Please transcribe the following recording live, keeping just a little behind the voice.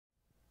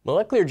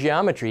Molecular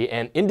geometry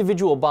and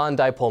individual bond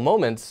dipole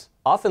moments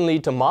often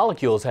lead to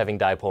molecules having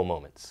dipole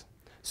moments.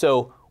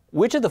 So,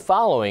 which of the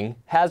following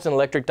has an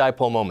electric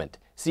dipole moment?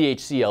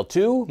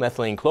 CHCl2,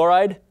 methylene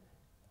chloride,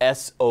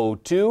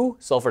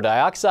 SO2, sulfur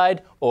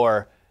dioxide,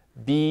 or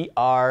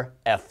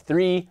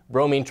BrF3,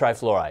 bromine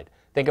trifluoride?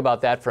 Think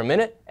about that for a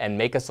minute and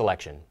make a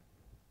selection.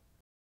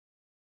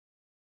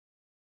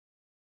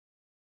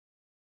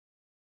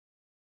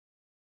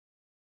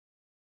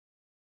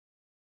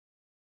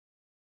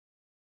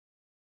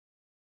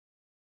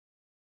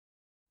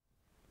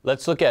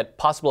 Let's look at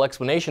possible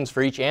explanations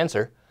for each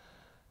answer.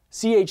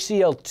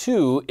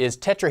 CHCl2 is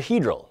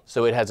tetrahedral,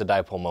 so it has a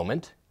dipole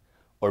moment.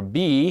 Or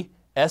B,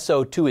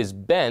 SO2 is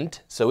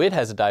bent, so it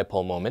has a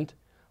dipole moment.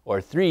 Or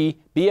 3,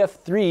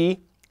 BF3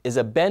 is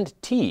a bent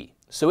T,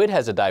 so it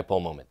has a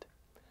dipole moment.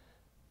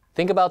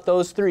 Think about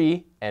those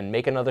three and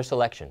make another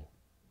selection.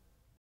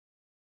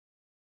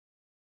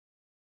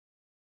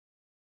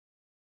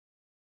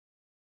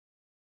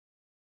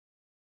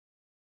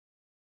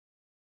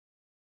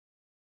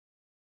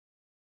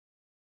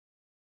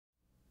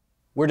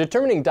 We're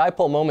determining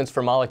dipole moments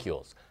for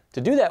molecules.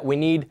 To do that, we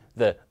need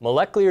the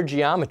molecular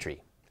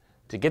geometry.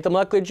 To get the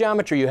molecular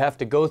geometry, you have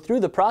to go through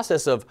the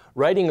process of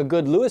writing a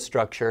good Lewis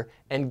structure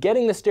and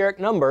getting the steric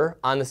number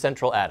on the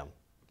central atom.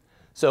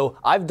 So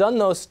I've done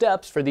those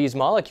steps for these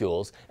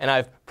molecules, and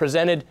I've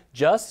presented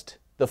just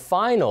the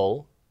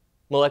final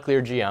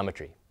molecular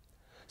geometry.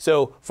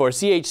 So for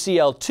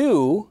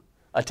CHCl2,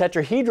 a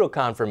tetrahedral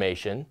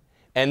conformation,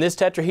 and this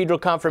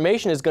tetrahedral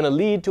conformation is going to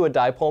lead to a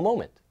dipole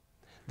moment.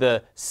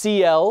 The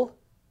Cl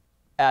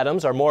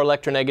atoms are more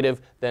electronegative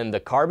than the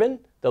carbon.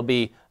 There'll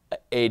be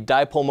a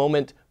dipole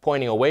moment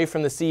pointing away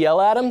from the Cl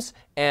atoms,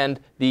 and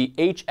the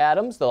H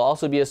atoms, there'll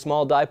also be a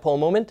small dipole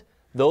moment.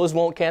 Those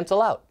won't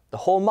cancel out. The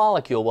whole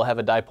molecule will have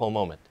a dipole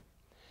moment.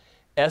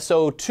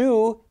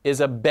 SO2 is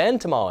a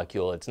bent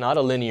molecule. It's not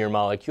a linear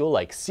molecule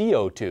like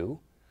CO2.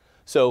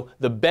 So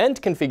the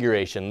bent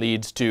configuration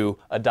leads to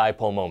a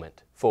dipole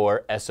moment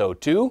for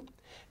SO2.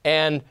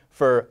 And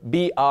for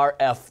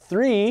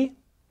BrF3,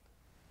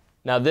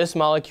 now this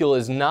molecule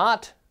is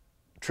not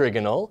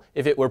trigonal.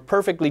 If it were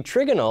perfectly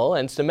trigonal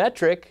and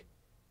symmetric,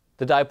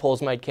 the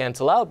dipoles might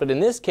cancel out. But in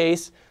this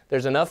case,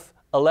 there's enough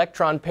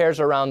electron pairs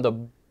around the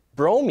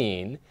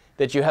bromine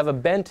that you have a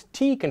bent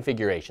T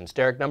configuration,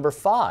 steric number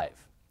 5.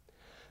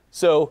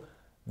 So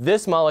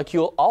this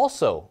molecule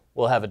also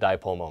will have a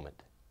dipole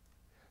moment.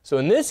 So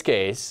in this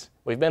case,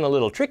 we've been a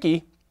little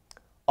tricky.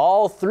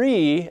 All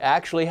three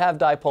actually have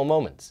dipole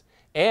moments.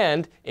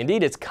 And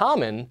indeed, it's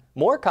common,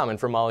 more common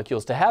for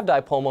molecules to have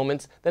dipole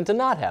moments than to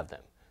not have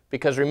them.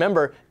 Because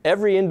remember,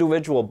 every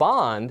individual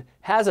bond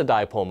has a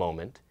dipole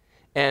moment.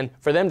 And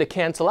for them to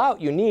cancel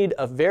out, you need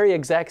a very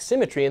exact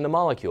symmetry in the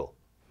molecule.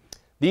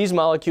 These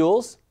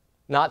molecules,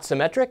 not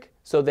symmetric,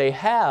 so they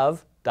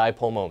have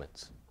dipole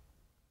moments.